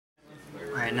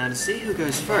Alright, now to see who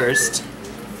goes first.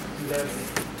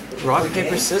 Rock,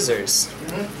 paper, scissors.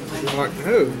 Who? What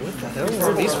the hell?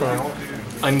 Where are these from?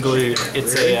 Unglued.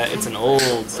 It's an old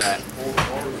set.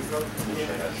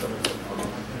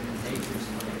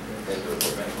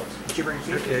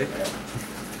 Okay.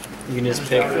 You can just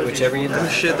pick whichever you Oh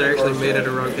like. shit, they're actually made out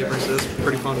of rock, paper, scissors.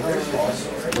 Pretty funny.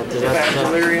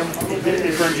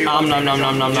 Nom nom nom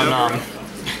nom nom nom nom.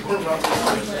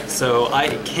 So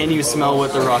can you smell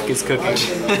what the rock is cooking?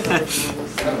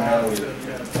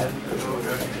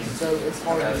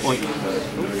 Oink.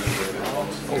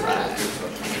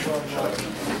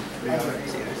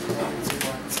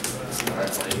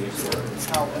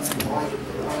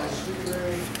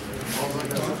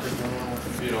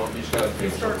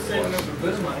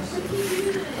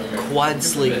 Quad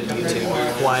sleeve,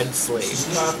 YouTube. Quad sleeve.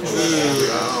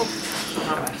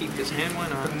 Keep his hand, why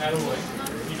not?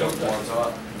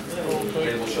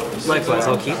 Likewise,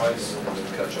 I'll keep.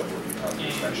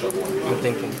 I'm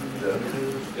thinking.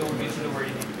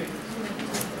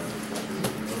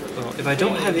 Well, if I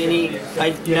don't have any,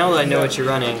 now that I know what you're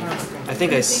running, I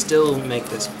think I still make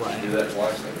this play.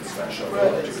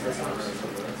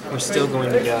 We're still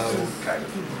going to go.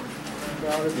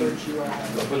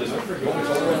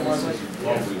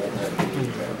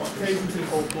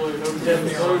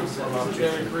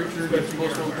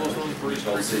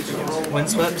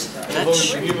 Windswept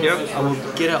Fetch. Yep. I will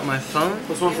get out my phone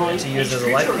to use as a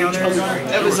life counter.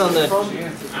 That was on the.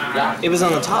 It was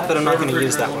on the top, but I'm not going to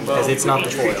use that one because it's not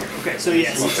the foil. Okay, so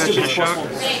yes. Fetch and shock.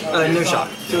 No shock.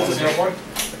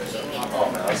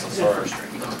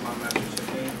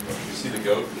 See the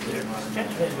goat?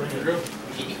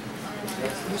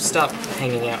 Stop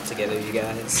hanging out together, you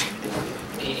guys.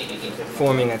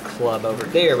 Forming a club over.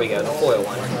 There we go, the foil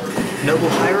one. Noble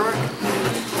Hierarch?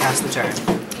 Pass the turn.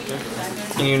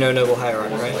 And you know Noble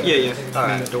Hierarch, right? Yeah, yeah.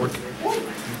 Alright. Dork.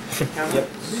 Yep.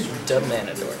 Dub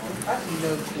mana dork.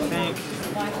 Thank.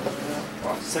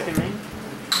 Second main.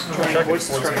 Trying voice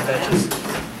describing fetches.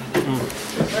 I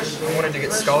wanted to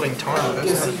get Scalding Tarn, but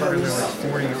those motherfuckers are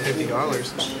like $40 or $50.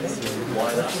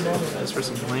 That's for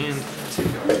some land.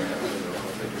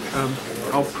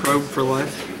 I'll probe for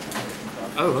life.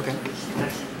 Oh, okay.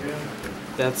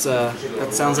 That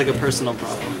sounds like a personal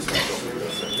problem.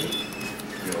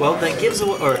 Well, that gives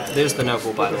away. Or there's the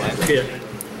Noble, by the way. Yeah.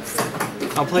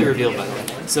 I'll play reveal, by the way.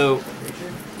 So,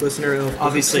 Glistener Elf.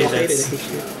 obviously that's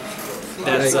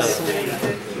that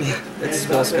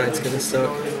Spellskite's gonna suck.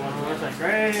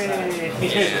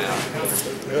 yeah.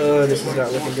 Oh, this is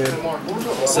not looking good.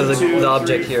 So the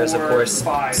object here is, of course,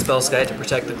 Spellskite to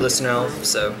protect the Glistener Elf.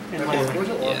 So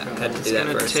yeah, had to do that It's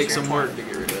gonna first. take some work to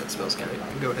get rid of that Spellskite.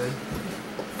 Go ahead.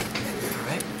 All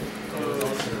right.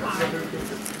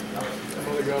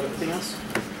 Anything else?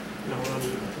 No.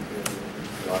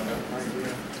 I'm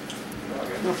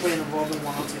gonna play an evolving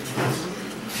wild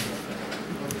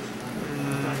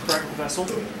correct vessel.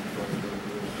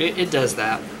 It does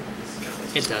that.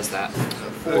 It does that.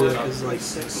 4 is like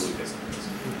 6.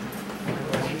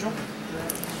 Angel.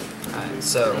 Alright,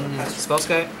 so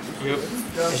Spellskite. Yep.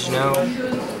 As you know,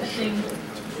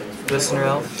 Glistener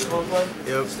Elf.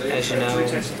 Yep. As you know,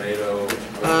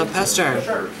 pass turn.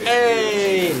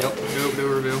 Hey, nope. Nope, no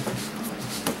reveal.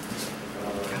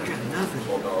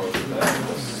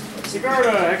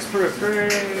 Sigarda, expert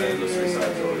trade.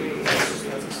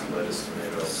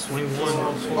 Swing one.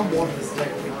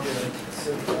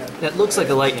 That looks like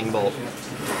a lightning bolt.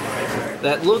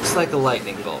 That looks like a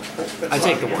lightning bolt. I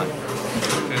take the 1.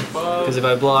 Because if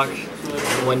I block,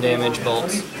 1 damage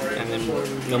bolts, and then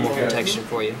no more protection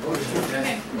for you.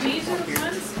 Okay, these are the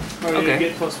ones Okay.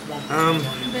 Get plus 1.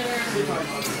 that are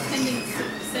pending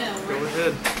sale, Go right?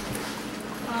 ahead.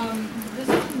 This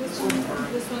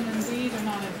one, and these are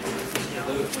not in.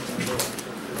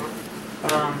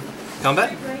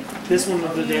 Combat? This one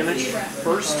with the damage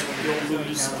first, you'll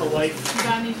lose a life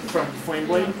from Flame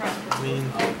Blade. I mean,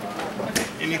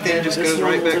 anything just goes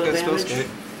right back to Spellskite.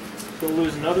 You'll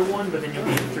lose another one, but then you'll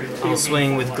be at 3. I'll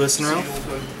swing with Glistener Elf.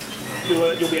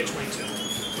 You'll be at 22.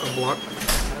 A block.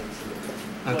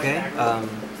 Okay.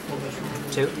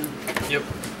 2. Yep.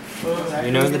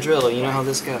 You know the drill. You know how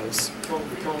this goes.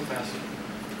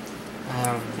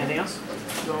 Anything else?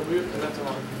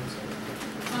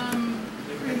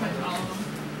 Pretty much all of them.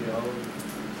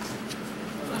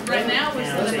 Right now, we're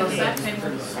still in the back table,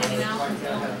 hanging out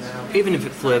until. Even if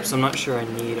it flips, I'm not sure I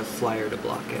need a flyer to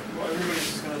block it.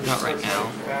 Not right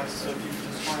now.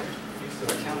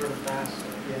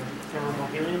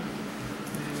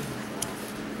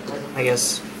 I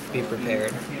guess be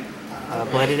prepared.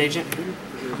 Blighted Agent? I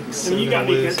mean, you got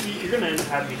me, you're gonna end up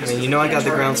having me I mean, you know I got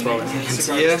the Groundswell in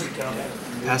hand. Yeah.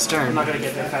 Pass I'm turn. not gonna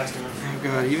get there fast enough. Oh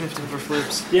god, even if it never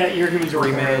flips. Yeah, you're gonna be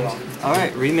drawing very Remand. well.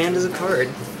 Alright, remand is a card.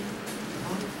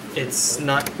 It's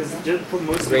not Because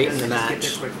most great in the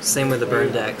match. Same with the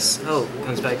burn decks. Oh,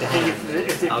 comes back to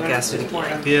hand. I'll cast it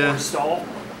again. Yeah. Or stall,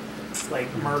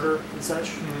 like murder and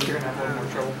such, you're gonna have a little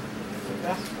more trouble.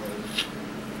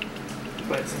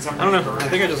 But since I'm I don't know, burn, I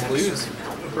think I just lose.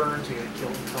 Burn to get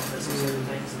killed from this and certain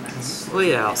things, and that's. Well,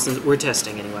 yeah, since we're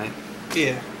testing anyway.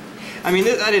 Yeah. I mean,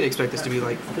 I didn't expect this to be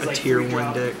like a tier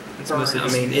 1 deck. It's mostly I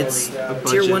mean, it's a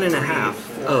tier budget.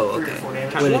 1.5. Oh, okay.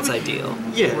 When it's ideal.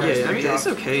 Yeah, I mean, it's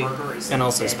okay. And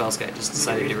also, Spellskite just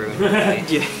decided to ruin it.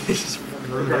 Yeah, it's just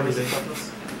ruined everything.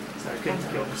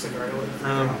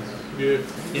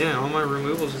 Yeah, all my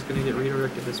removals is gonna get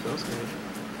redirected to Spellskite.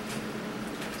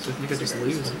 So I think I just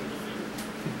lose.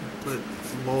 But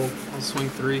lol, I'll swing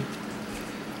 3.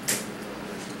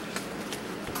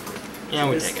 Yeah,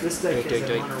 we This, take it. this deck Take is it, a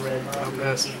take mono red.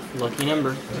 Yes. it. Lucky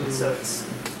number. So it's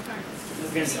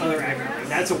against other aggro. Like,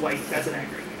 that's a white. That's an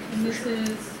aggro. And this is.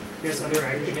 Against other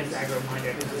aggro. Against aggro, my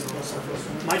deck.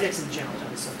 My decks in general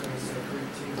have something.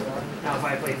 Now, if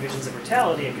I played Visions of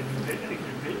Mortality, I could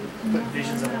put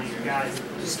Visions on one of your guys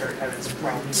and just start having some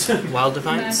problems. Wild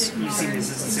Defiance. You've seen this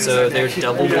as a So they're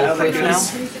double wolf-proof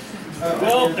now.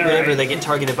 Well, Whenever they get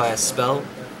targeted by a spell,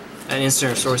 an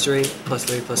instant or sorcery,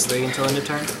 +3/+3 until end of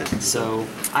turn. So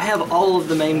I have all of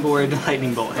the main board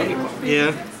lightning bolt hate.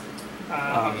 Yeah.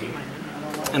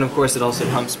 And of course it also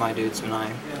pumps my dudes when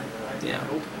I,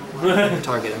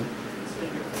 target them.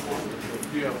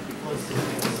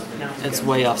 It's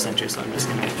way off center, so I'm just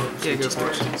gonna Go for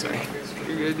it. Sorry.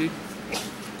 You're good, dude.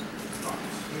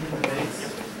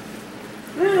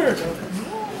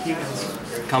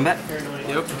 Combat?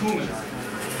 Yep.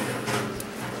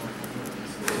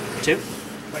 2.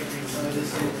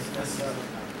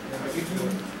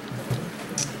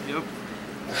 Yep.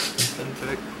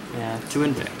 Infect. Yeah, 2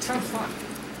 Infect. Sounds fun.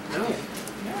 No.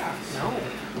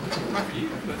 Not for you,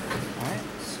 but. Alright.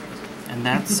 And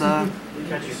that's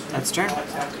turn.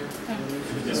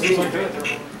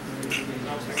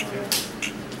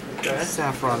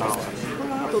 Saffron Olive.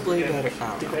 Probably better.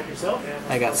 I don't know. Yourself?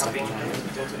 I got stuff in my hand.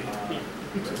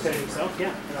 Defend yourself?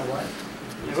 Yeah.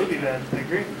 It would be bad. I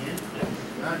agree.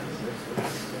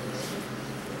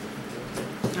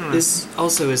 This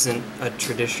also isn't a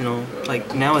traditional,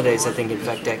 like nowadays I think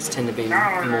Infect decks tend to be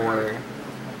more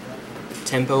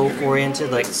tempo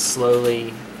oriented, like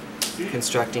slowly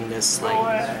constructing this like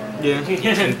Yeah.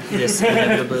 this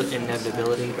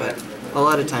inevitability, but a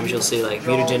lot of times you'll see like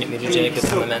mutagenic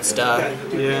become immense stuff,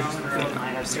 Yeah.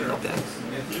 stuff like that.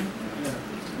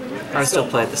 I still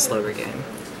play the slower game.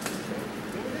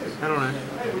 I don't know.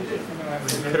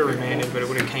 Could have remanded, but it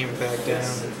would have came back down.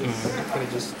 Could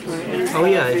have just. Oh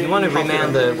yeah, if you want to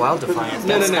remand the Wild Defiance,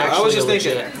 No. that's I was actually just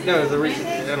thinking. legit. No, the reason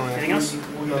I don't know. Anything else?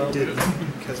 I did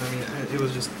because I mean it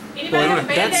was just. Anybody have a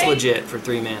That's Band-Aid? legit for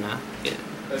 3 mana. Yeah.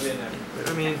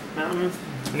 I mean, Mountain.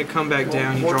 when it come back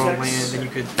down, you draw a land, then you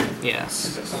could,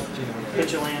 Yes. you know,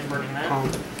 Hit your land, burning that.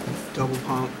 pump, double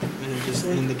pump, and then just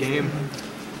end the game.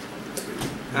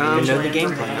 You know the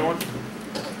game plan.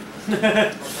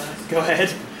 Go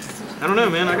ahead. I don't know,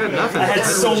 man. I got nothing. I had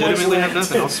so much legitimately have land.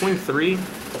 nothing. I'll swing 3,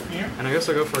 and I guess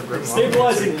I'll go for a Grim Lava.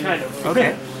 Stabilizing, kind of.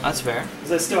 Okay, that's fair.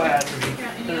 Because I still had to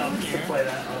play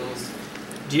that.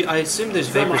 I assume there's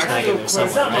Vapor Snagging or It's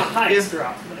somewhere, not my right? highest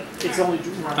drop, but it's only.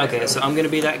 Okay, so I'm gonna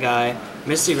be that guy.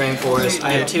 Misty Rainforest.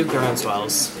 I have 2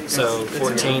 Groundswells, so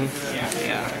 14.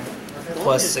 Yeah.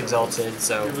 Plus Exalted,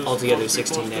 so altogether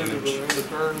 16 damage.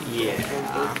 Yeah.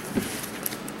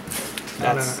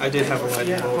 I did have a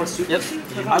lightning bolt. Yep.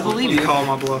 I believe You you. call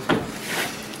my bluff.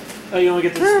 Oh, you only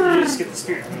get the. You just get the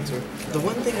spirit. The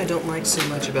one thing I don't like so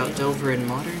much about Delver in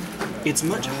Modern, it's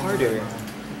much harder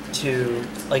to,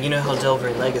 like, you know how Delver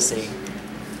in Legacy,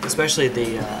 especially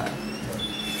the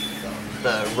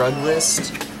rug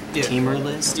list, teamer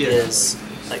list, is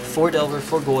like 4 Delver,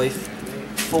 4 Goyf,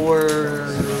 4,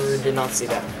 did not see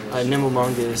that, Nimble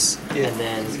Mongoose, and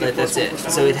then that's it.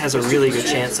 So it has a really good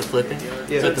chance of flipping,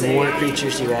 but the more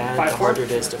creatures you add, the harder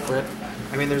it is to flip.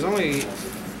 I mean, there's only.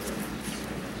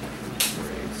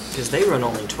 Because they run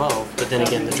only 12, but then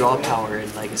again, the draw power in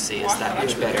Legacy is that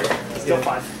much better. Still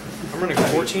 5. I'm running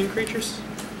 14 creatures.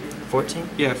 14?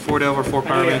 Yeah, 4 Delver, 4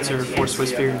 Pyromancer, 4 Swiss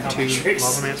Sphere, and 2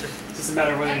 Lavamancer. It doesn't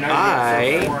matter whether you're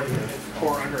I-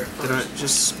 or under it. Did I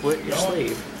Just split your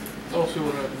sleeve.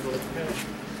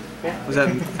 Was that?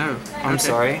 Oh, I'm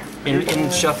sorry. In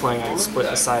shuffling, I split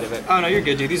the side of it. Oh no, you're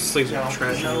good, dude. These sleeves are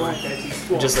trash anyway.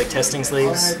 Just like testing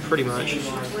sleeves. Pretty much.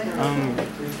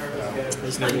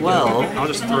 There's no big Well- deal. I'll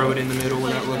just throw it in the middle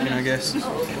without looking, I guess.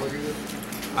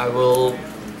 I will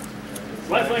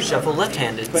shuffle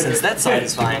left-handed, since that side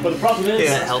is fine. But the problem is,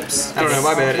 That helps. I don't know,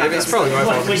 my bad. It's probably my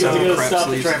fault because I have crap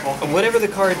sleeves. Whatever the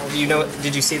card, you know,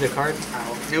 did you see the card?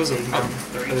 It was a mountain.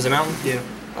 It was a mountain? Yeah.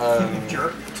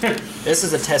 jerk. This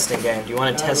is a testing game. Do you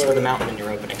want to test for the mountain in your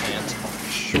opening hand?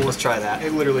 Sure. Let's try that.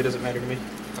 It literally doesn't matter to me.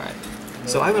 Alright.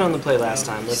 So I went on the play last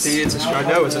time. Let's see. I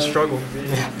know it's a struggle.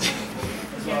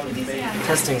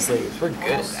 Testing sleeves. We're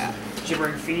good at that.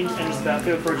 Gibbering Fiend and he's about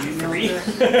to approach you 3.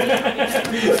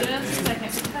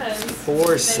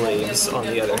 Four sleeves on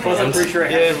the other Plus, I'm hand. pretty sure I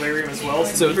have Delirium as well.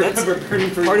 So that's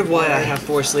part of why I have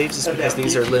 4 sleeves is because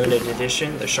these are limited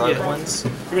edition, the Charlotte ones. I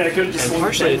mean, I could've just And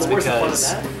partially it's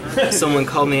because someone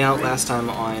called me out last time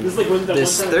on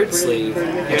this third sleeve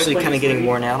actually kind of getting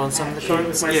worn out on some of the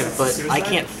cards. Yeah. But I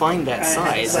can't find that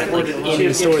size like in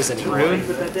the stores anymore.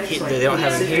 They don't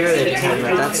have them here. They didn't have them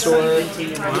at that store.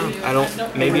 I don't.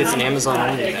 Maybe it's an Amazon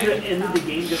only thing. Ended the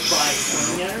game just by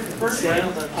swinging at her. First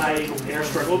round, I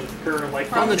struggled. Her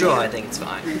life On the draw, I think it's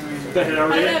fine. But had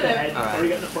already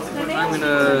Alright. I'm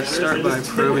gonna start by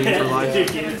probing for life.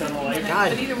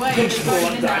 God. Either way,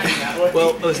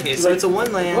 Well, okay, so it's a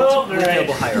 1 land with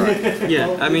Noble Hierarch.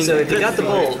 Yeah, I mean, So if you got the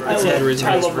bolt, its head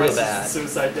returns real bad,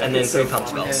 and then 3 pump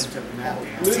spells.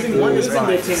 Losing 1 is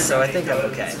fine, so I think I'm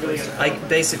okay.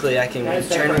 Basically, I can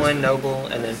turn 1 Noble,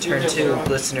 and then turn 2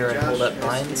 Glistener and hold up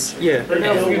Vines. Yeah. And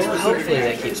hopefully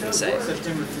that keeps me safe.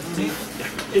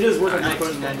 It is working.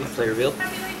 Play reveal.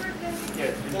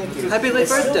 Happy late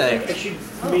birthday! Thank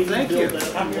you.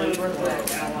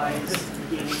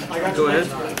 Go ahead.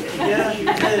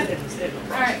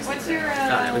 Alright, what's your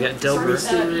Alright, we got Delver. I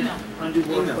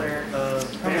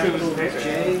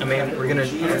mean, we're gonna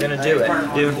do it.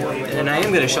 And I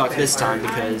am gonna shock this time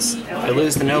because if I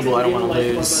lose the Noble, I don't want to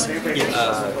lose blue.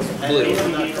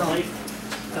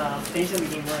 Anytime you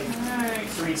gain life,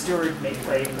 3 steward may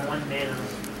play 1 mana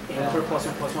and put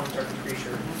 +1/+1 target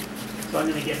creature. So I'm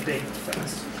gonna get big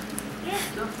fast.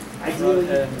 I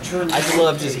just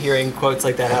love just hearing quotes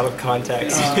like that out of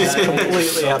context. It's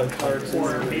completely out of context.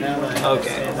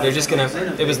 Okay, they're just gonna.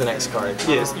 It was the next card.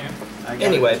 Yes.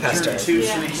 Anyway, past turn. 2,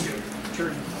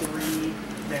 turn 3,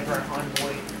 Vampire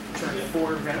Envoy, turn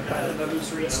 4, Vampire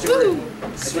Illusory Steward,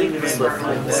 swing the Vampire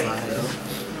Envoy,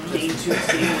 gain 2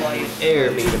 gain life,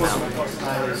 Air beat him out.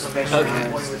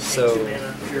 Okay, so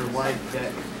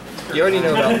you already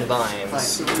know about the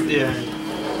vines. Yeah.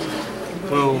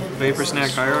 Well, Vapor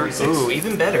Snack Hierarch. Ooh,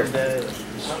 even better.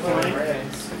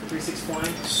 3/6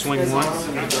 flying. Swing 1.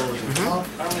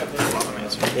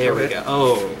 There we go.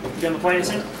 Oh. You on the plane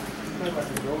soon?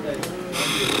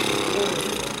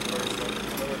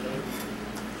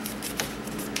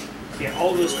 Yeah,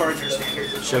 all those cards are standard.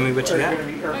 Show me what you got.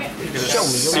 Show me.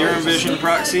 Serum Vision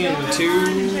Proxy and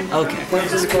 2. Okay.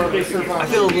 I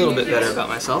feel a little bit better about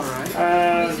myself.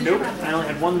 Nope. I only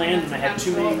had 1 land and I had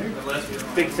too many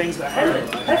big things, but I had a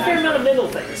fair amount of middle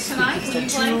things. tonight when you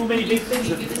play, Too many big things.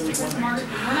 you get to super smart.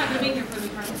 We're not gonna be here for the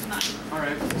tournament tonight.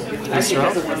 Alright. Nice I roll.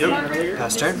 had Yep.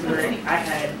 Pass turn. I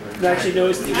had, actually no, it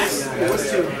was 2 lands,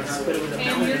 but it was a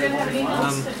And you're gonna have anything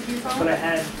else that your phone? But I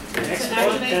had an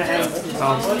exploit and I had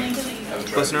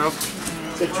Glistener Elf.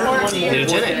 so turn 1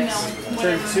 Mutagenic.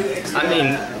 turn 2 exploit. I mean,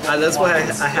 that's why I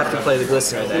have to play the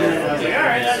Glistener there.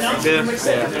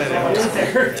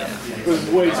 It was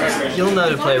way too strange. You'll know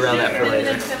to play around that for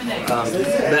later.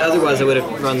 But otherwise, I would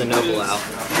have run the Noble out.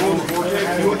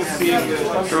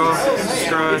 Draw.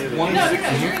 Scry. No,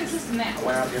 you're in the system now.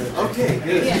 Okay,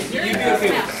 good. Yes, you're in the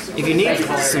system now. If you need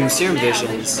some Serum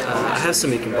Visions, I have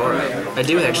some you can borrow. I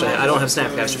do actually. I don't have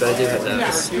Snapcaster, but I do have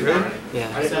those. Really? Yeah.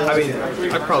 I mean,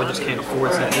 I probably just can't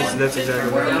afford that. That's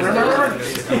exactly what I'm doing.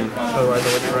 Otherwise, I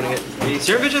wouldn't be running it.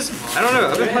 Serum Visions? I don't know.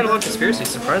 I've been playing a lot of Conspiracy.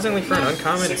 Surprisingly, for an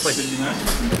uncommon, it's like,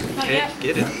 can't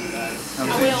get it.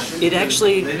 It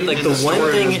actually, like the one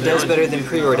thing it does better than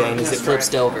Preordain is it flips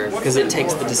Delver, because it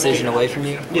takes the decision away from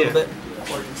you a little bit.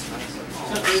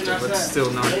 But still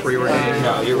not preordained.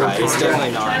 No, you're right. It's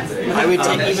definitely not. I would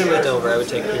take, even with Delver, I would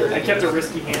take I Preordain. kept a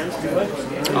risky hand.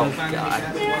 Oh, God.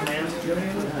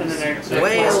 And then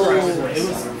Well,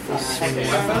 I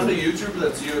found a YouTuber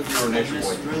that's you if you were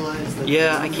nationwide.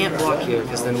 yeah, I can't block here,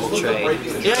 because then we'll trade.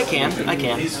 Yeah, I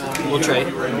can. We'll trade.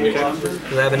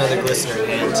 Because I have another Glistener in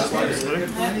hand.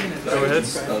 Go ahead.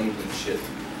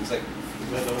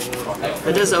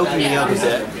 That does open me up a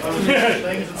bit.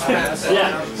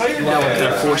 yeah. Now we're kind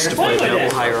of forced to play the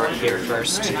Noble Hierarch here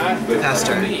first. Pass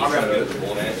turn.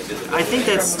 I think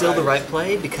that's still the right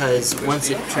play because once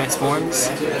it transforms,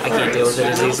 I can't deal with it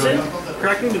as easily.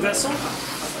 Cracking the vessel.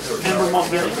 Ember Moth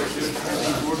Berry.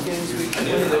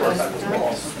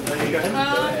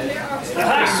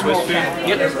 Swift Feet.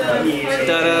 Yep.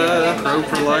 Da-da. Probe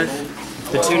for life.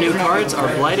 The two new cards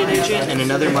are Blighted Agent and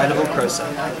another Might of Old Krosa.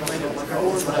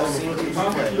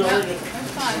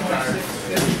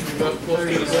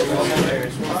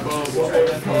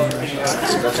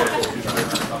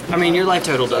 I mean, your life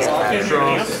total doesn't matter.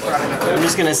 I'm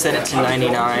just gonna set it to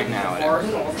 99 now. Whatever.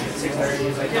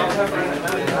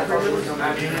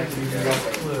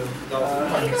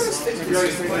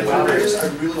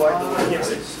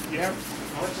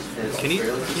 Can he?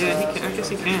 Yeah, he can. I guess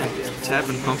he can. Tap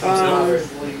and pump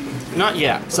himself. Not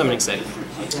yet. Summoning state.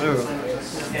 Oh.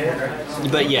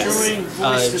 But yes,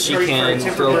 she can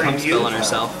throw a pump spell on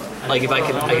herself. Like if I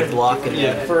could block and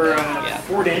then For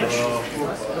 4 damage.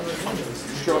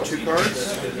 Draw 2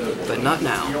 cards. but not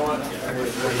now.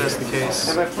 If that's the case.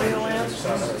 Have I played a land?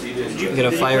 You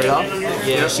gonna fire it off?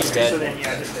 Yeah, she's So dead. then,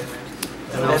 yeah.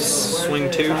 And I'll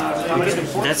swing 2.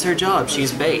 That's her job.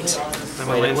 She's bait.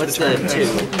 Wait, what's the 2?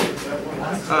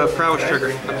 Prowess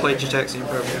trigger. I played Gitaxian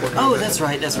Probe. Oh, that's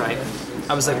right. That's right.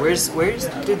 I was like, where's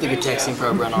did the Gitaxian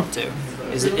Probe run off to?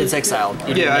 Is it? It's exiled.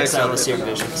 You didn't I exile exiled the it. Seared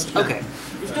Visions. Okay.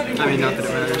 I mean, not that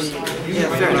it matters. Yeah,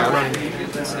 fair enough.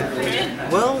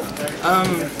 Well,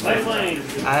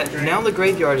 now the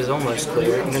graveyard is almost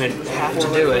clear. I'm gonna have to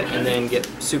do it and then get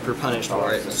super punished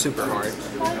for it, super hard.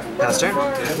 Pass turn.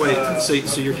 Wait, so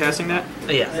you're casting that?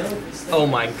 Yeah. Oh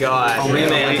my God. Oh,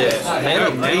 Remand man.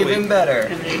 it. Man, even better.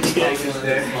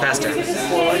 Pass turn.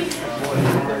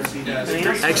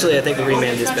 Actually, I think the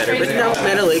remand is better, but no,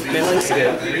 Mana Leak. Mana Leak's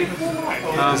good.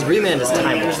 Because remand is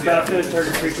timeless.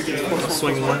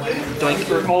 Swing 1. Doink.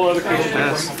 For all other creatures.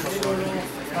 Pass.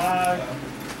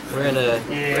 We're in a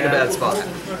bad spot. Gunner,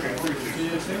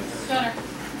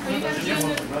 are you guys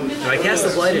doing it? When I cast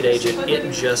the Blighted Agent,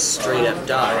 it just straight up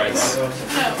dies.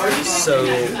 So I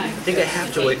think I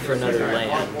have to wait for another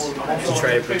land to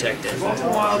try to protect it.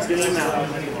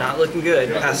 Not looking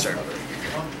good. Pass turn.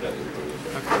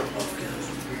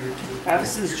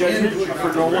 Avacyn's Judgment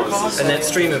for normal cost. And that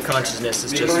stream of consciousness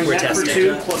is just, Going we're back for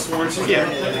testing. 2 plus 1. Yeah.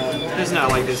 It's not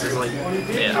like this. It's like,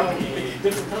 Yeah.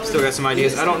 still got some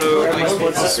ideas. I don't know.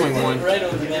 I'll swing 1.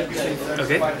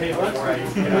 Okay.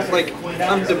 Like,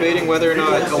 I'm debating whether or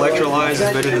not Electrolyze is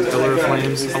better than Pillar of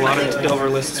Flames. A lot of Delver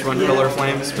lists run Pillar of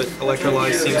Flames, but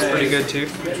Electrolyze seems pretty good too.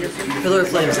 Pillar of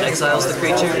Flames exiles the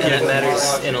creature, and it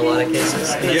matters in a lot of cases.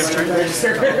 And it's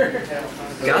turn.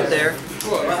 Got there.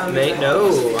 Mate,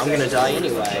 no, I'm gonna die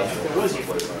anyway.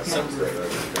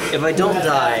 If I don't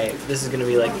die, this is gonna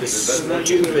be like the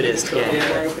stupidest game.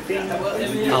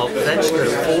 I'll fetch, go to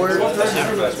 4,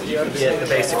 get the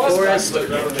basic forest,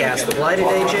 cast the Blighted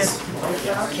Agent,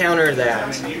 counter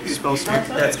that. Spellskite.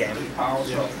 That's game.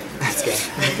 That's game.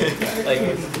 Like,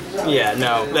 yeah,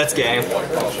 no, that's game.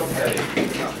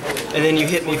 And then you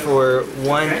hit me for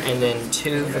 1 and then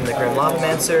 2 from the Grim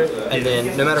Lavamancer, and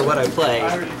then no matter what I play,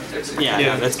 yeah,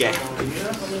 no, that's game.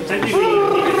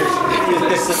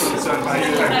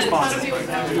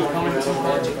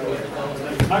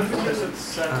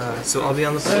 So I'll be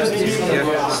on the first.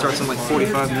 Yeah, starts in like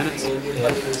 45 minutes.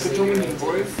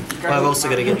 Well, I've also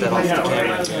got to get that off the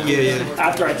camera. Yeah.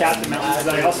 After I tap the mountains,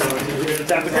 I also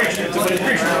tap the creature. It's a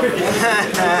creature.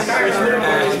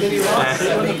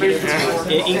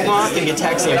 Inkmoth and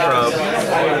Gitaxian Probe.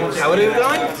 How would it have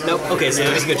gone? Nope. Okay, so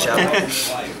that was a good shout.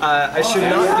 I should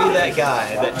not be that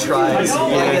guy that tries.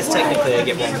 Well, I guess technically I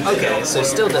get 1. Okay, so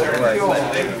still doesn't work, but.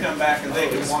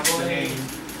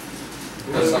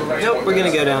 Nope, we're gonna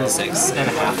go down to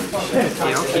 6.5.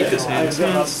 Yeah, I'll keep this hand. I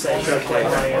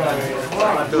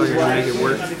feel like you're gonna make it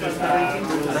work.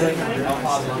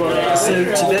 So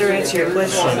to better answer your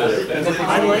question,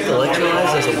 I like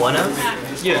Electrolyze as a 1-up.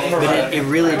 Yeah. But it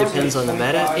really depends on the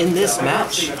meta. In this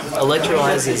match,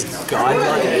 Electrolyze is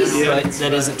godlike, but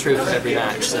that isn't true for every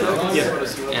match. So Yeah.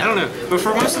 I don't know. But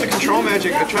for most of the control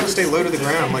magic, I try to stay low to the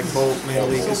ground, like Bolt, Mana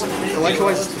Leak.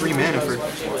 Electrolyze is 3 mana for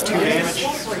 2 damage.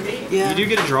 yeah, You do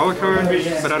get to draw a card,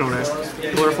 but I don't know.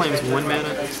 Pillar of Flame is 1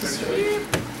 mana.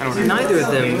 I don't know. neither of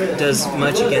them does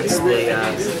much against the like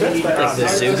the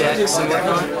Zoo decks and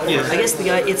whatnot. Yeah. I guess the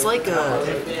guy, it's like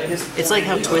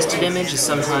how Twisted Image is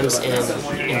sometimes in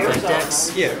Infect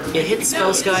decks. Yeah. It hits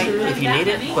Spellskite if you need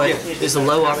it, but there's a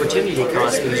low opportunity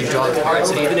cost because you draw a card.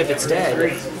 So even if it's dead,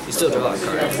 you still draw a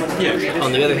card. Yeah.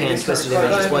 On the other hand, Twisted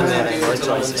Image is 1 mana and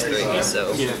Electrolyze is 3.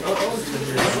 So Yeah.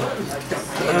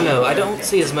 I don't know. I don't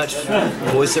see as much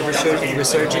voice of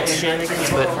resurgence shenanigans,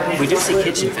 but we do see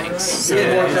Kitchen Finks. So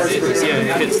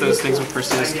It hits those things with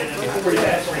persist. yeah,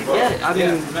 I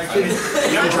mean,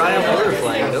 you try out Pillar of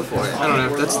Flame, go for it. I don't know.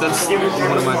 That's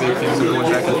one of my big things I'm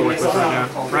going back and forth with right now.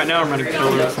 Right now I'm running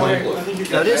Pillar of Flame.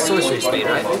 No, it is sorcery speed,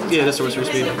 right? Yeah, that's Sorcery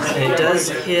Speed. And it does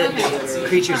hit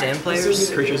creatures and players.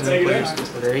 Creatures and players.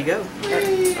 Well, there you go.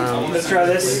 Let's try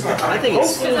this. I think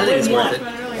it's worth it.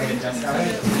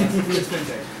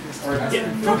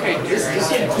 Okay,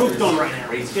 just getting pooped on right now.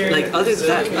 Like other than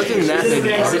that, maybe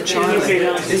Izzet charm.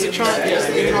 Izzet charm?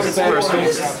 It's personal.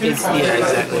 It's yeah,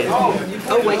 exactly.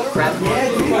 Oh wait, crap.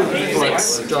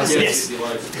 Flex, draw 6.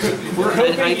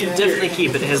 I can definitely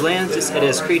keep it. It has lands. It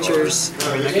has creatures.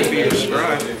 I mean, that could be your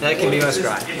scry. That can be my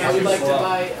scry.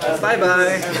 Bye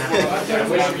bye.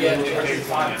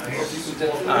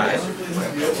 Alright.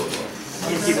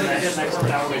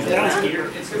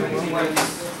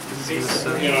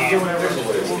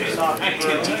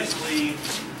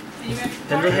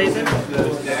 Pendelhaven?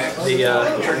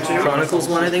 The Chronicles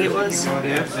one, I think it was?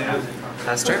 Yeah.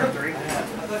 Pass turn.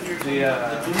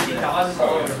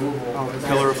 Oh, the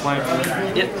Pillar of Flame.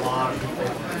 Yep.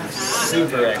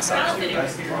 Super excited.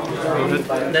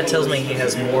 That tells me he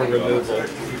has more removal.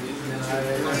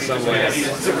 Somewhere.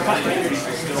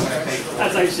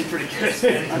 That's actually pretty good.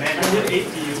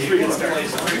 Pretty good start.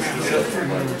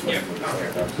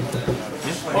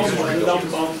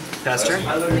 Pass turn. I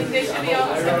think they should be all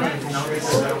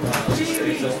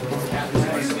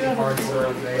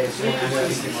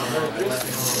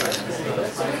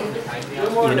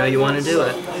You know you want to do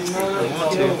it. I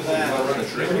want to.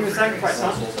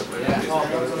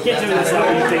 Can't do this now.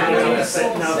 You think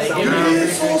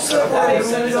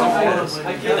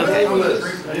Okay.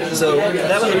 So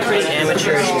that was a pretty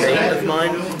amateurish trait of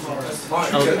mine.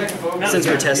 Since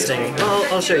we're testing, well,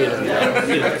 I'll show you in a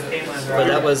minute. But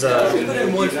that was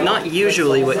not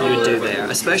usually what you would do there,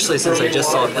 especially since I just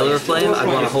saw Pillar of Flame. I'd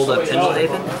want to hold up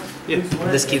Pendelhaven.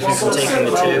 This keeps me from taking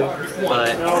the 2,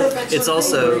 but it's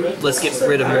also, let's get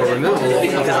rid of more removal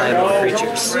because I have more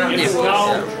creatures.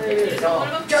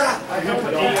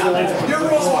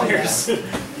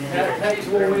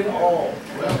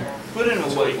 Put in a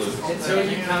weight.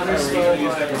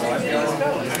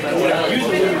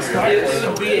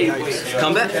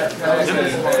 Combat?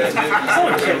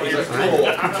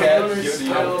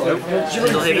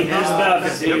 Pendelhaven?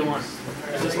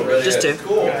 Just 2.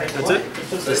 That's it?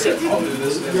 Just 2.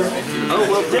 Oh,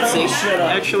 well, let's see.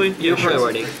 Actually, Your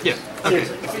priority. Yeah. Okay.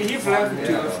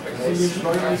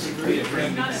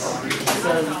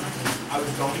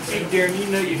 Darren, you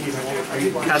know you need to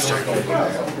Pass turn. Ghost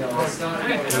Form. I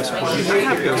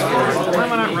have Ghost Form. Why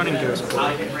am I not running Ghost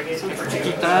Form?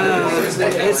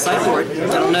 It's sideboard. I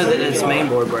don't know that it's main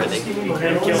board worthy.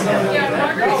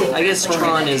 I guess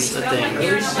Tron is a thing.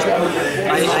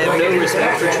 I have no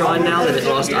respect for Tron now that it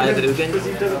lost Eye of Ugin.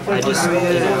 I just,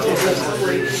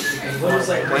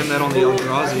 Blame that on the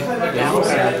Eldrazi.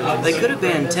 yeah. They could have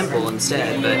banned Temple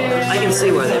instead, but I can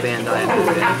see why they banned Eye of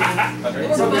Ugin.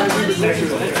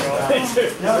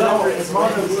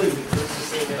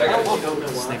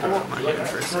 Let's think about my hand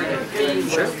first.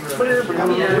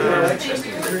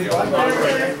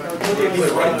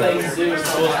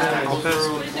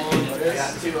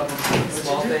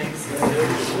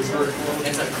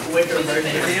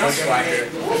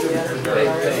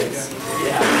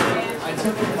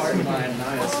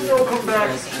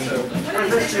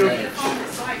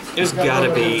 There's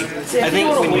gotta be. I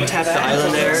think when you tap the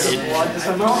island there,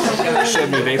 it showed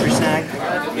me Vapor Snag.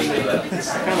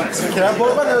 Can I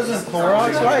blow my nose as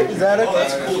Clorox, right? Is that it?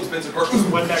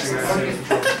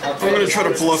 I'm gonna try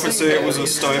to bluff and say it was a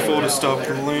stifle to stop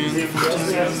the lane.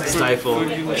 Stifle.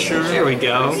 Sure. There we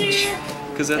go.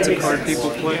 Because that's a card people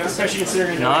play.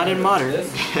 Not in Modern. That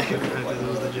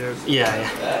was the joke.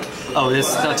 Yeah. Oh, this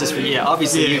is not just for, yeah,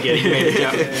 obviously you get it. You made a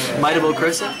joke. Might of Old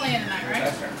Krosa? playing tonight,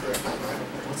 right?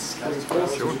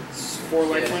 Sure. 4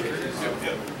 lifelink.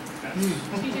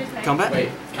 Combat?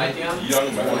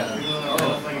 Young man.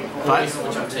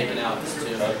 5? Taken out too.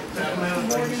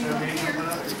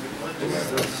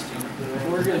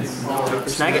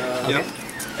 Snag it? Okay.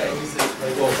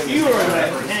 You are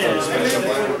right.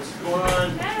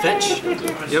 Fetch?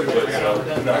 Yep.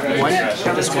 1?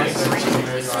 Just 1?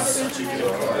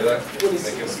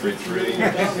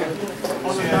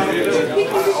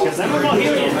 Because I'm not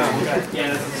healing.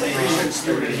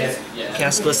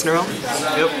 Cast Glistener Elf?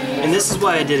 Yep. And this is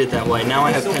why I did it that way. Now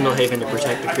I have Pendelhaven to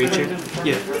protect the creature.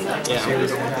 Yeah. Yeah.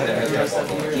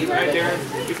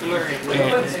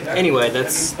 Anyway,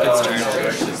 that's turn.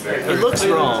 It looks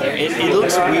wrong. It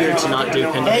looks weird to not do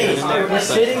Pendelhaven in there. But,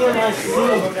 Sitting in my seat.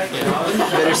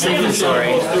 yeah. Better safe than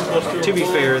sorry. To be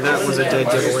fair, that was a dead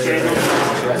giveaway.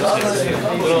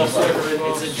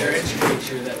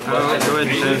 Oh, go ahead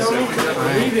and pass.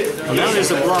 Alright. Well, now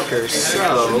there's a blocker, so...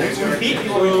 Oh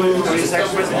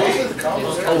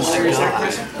my god.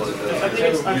 I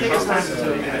think it's time to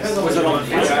was it on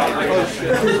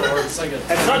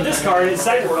it's not this card, it's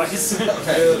Sideboard.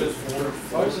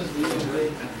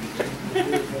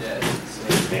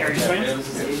 are you swinging?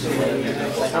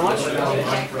 How much?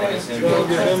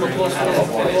 Give him a +1,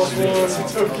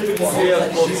 +1. 3, 4,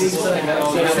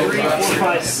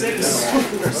 5, 6,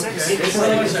 or 6.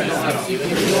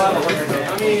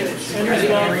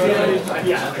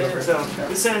 Yeah, so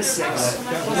this one is 6.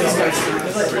 This guy's 3.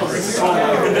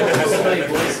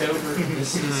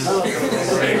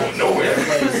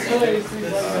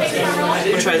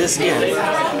 We'll try this again.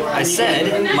 I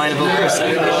said Might of Old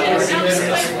Krosa.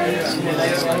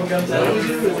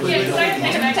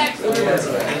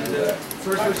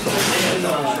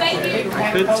 I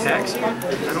could tax you. I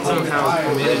don't know how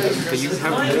committed, but you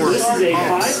have more This is a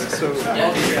 5. So,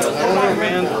 oh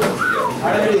man.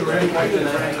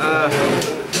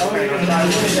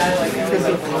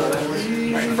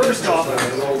 First off,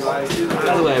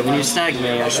 By the way, when you stag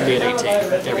me, I should be at 18.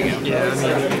 There we go. Yeah, I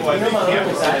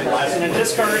mean, and then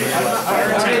discard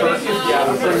fire attack.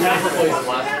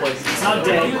 It's not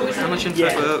dead. how much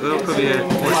infect? That'll put me at He'll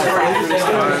be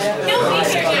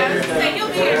here, yeah. He'll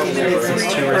be here. This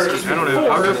is too risky. I don't know.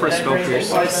 I'll go for a spell pierce.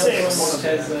 5, 6. You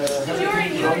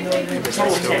already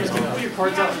Total 10. Put your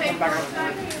cards out and come back up.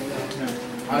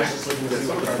 I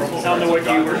don't know what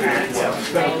you were at.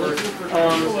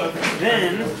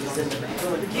 Then,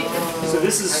 so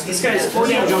this guy is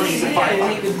 14 joining, he's a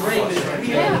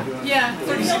 5. Yeah,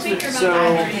 so he'll be here about So,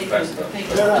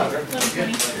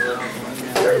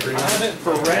 5:30.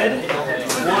 for red,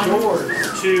 1,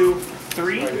 2,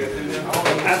 3.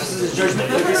 After his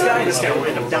judgment with this guy will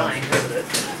end up dying because of it.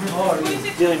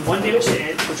 Dealing 1 damage to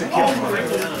it, which will kill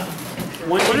him.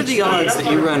 What are the odds that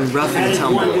you run rough and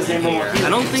tumble here? I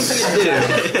don't think you do.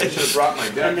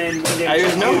 And then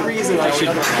There's no reason I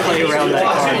should play around that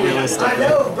card realistically.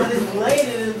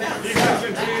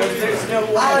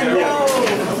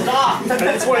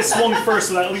 that's why I swung first,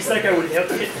 so that at least that guy would hit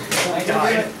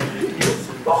die.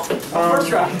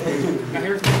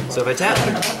 So if I tap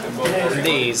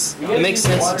these, it makes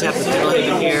sense to tap the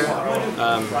Pendelhaven here.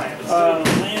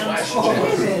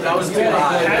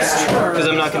 Because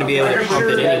I'm not going to be able to pump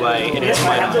it anyway, and it's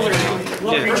my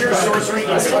Creature, sorcery,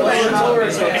 instant land.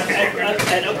 So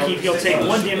at upkeep, you'll take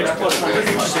 1 damage plus 1.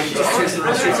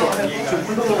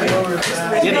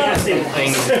 Yep.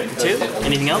 Thing 2.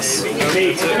 Anything else?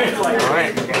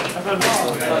 Alright.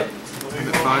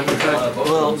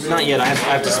 Well, not yet. I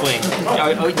have to swing.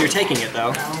 Oh, you're taking it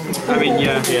though. I mean,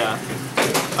 yeah. Yeah.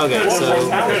 Okay, so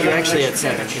you're actually at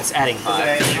 7. It's adding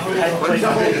 5.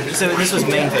 So this was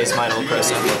main phase Might of Old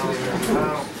Krosa.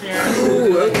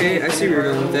 Ooh, okay, I see where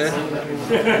you're going with that.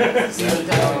 Yeah, I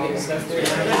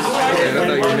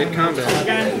thought you were mid-combat.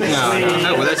 No.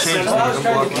 Oh, well that changes things. I'm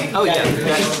blocking. Oh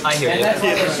yeah, I hear you.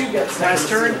 Last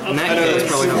turn. In that I know that's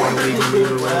case, probably not one league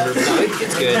move or whatever. no,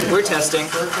 it's good. We're testing.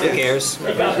 Who cares?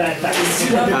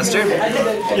 Last turn.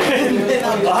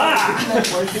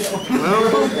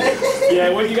 Yeah,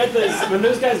 when you got this, when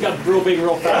those guys got real big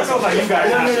real fast, I don't know about you guys.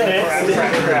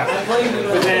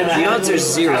 But then The odds are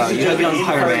 0. You have it on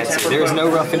Pyromancy. There is no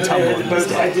rough and tumble in this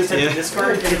I deck. just had to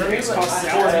discard different costs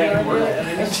out.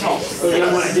 So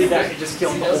then when I did that, it just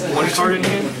killed the whole thing. One card in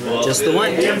here? Just the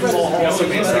one.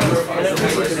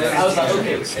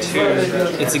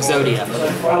 It's Exodia.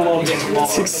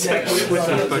 That's exactly what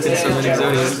the fucking summon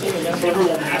Exodia.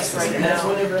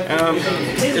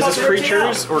 Is this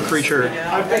creatures or creature?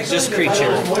 Just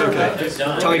creature. Okay.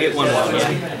 Target 1/1,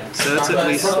 yeah. So that's at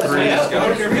least 3.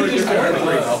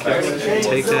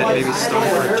 Take that, maybe stop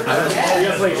for a turn.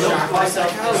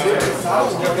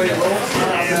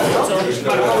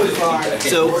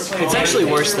 So it's actually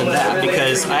worse than that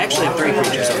because I actually have 3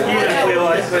 creatures over here.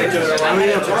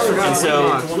 And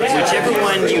so whichever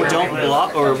one you don't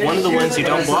block, or one of the ones you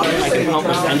don't block, I can pump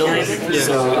with Pendelhaven.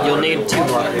 So you'll need 2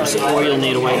 blockers, or you'll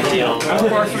need a way to deal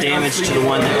damage to the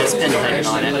one that has Pendelhaven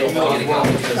on it.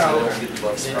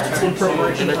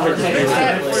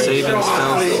 Save and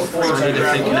spell. So I need to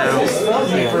think now.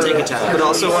 Yeah, take a time. But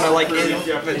also want to like I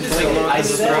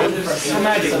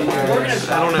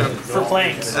don't know. For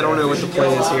planks. I don't know what the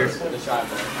play is here. I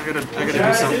gotta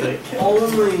do something. I'll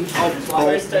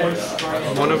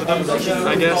bolt one of them,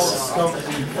 I guess.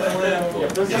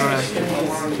 Alright.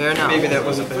 Fair enough. Maybe that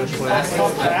was a bad play.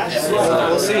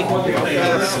 We'll see.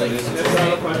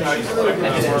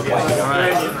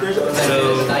 Alright. So,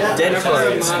 dead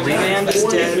cards. Remand is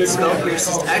dead. Spell Pierce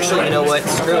is... Actually, you know what?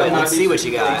 Screw it. Let's see what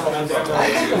you got.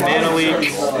 Mana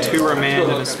Leak, 2 remand,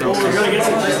 and a spell.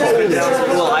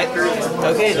 Well,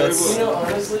 okay, that's...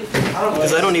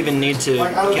 Because I don't even need to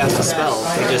cast a spell.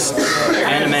 I just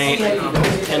animate,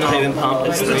 Pendelhaven Pump,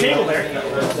 it's 3.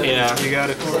 Yeah. You got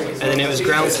it. And then it was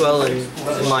Groundswell and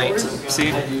Might. See?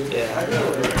 Yeah.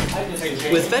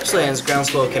 with fetch lands,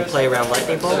 Groundswell can play around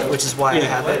Lightning Bolt, which is why I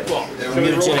have it.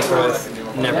 Mutagenic Growth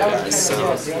never does.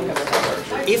 So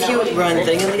if you run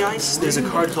Thing in the Ice, there's a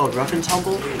card called Rough and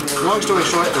Tumble. Long story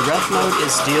short, the rough mode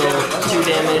is deal 2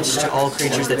 damage to all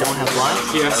creatures that don't have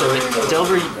life. Yeah. So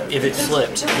Delver, if it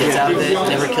flipped, gets out of it,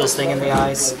 never kills Thing in the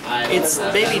Ice. It's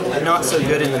maybe not so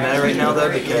good in the meta right now though,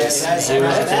 because Zoo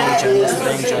is a thing, Junk is a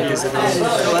thing, Junk is a thing.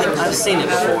 But I've seen it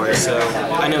before, so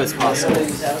I know it's possible.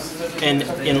 And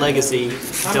in Legacy,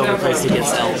 Delver plays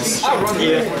against Elves.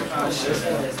 Yeah,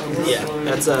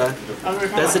 that's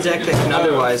a deck that can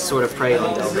otherwise sort of prey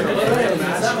on Delver.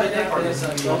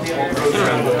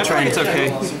 I think it's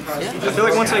okay. I feel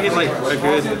like once I get like a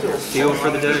good feel for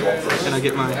the deck, and I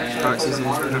get my proxies in,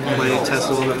 and I play test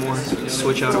a little bit more,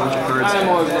 switch out a bunch of cards.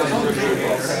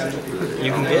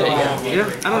 You can get it, Yeah,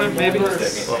 I don't know, maybe.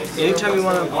 Anytime you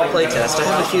want to play test, I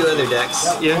have a few other decks.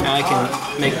 Yeah. And I can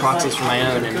make proxies for my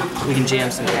own, and we can jam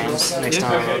some games next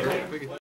time.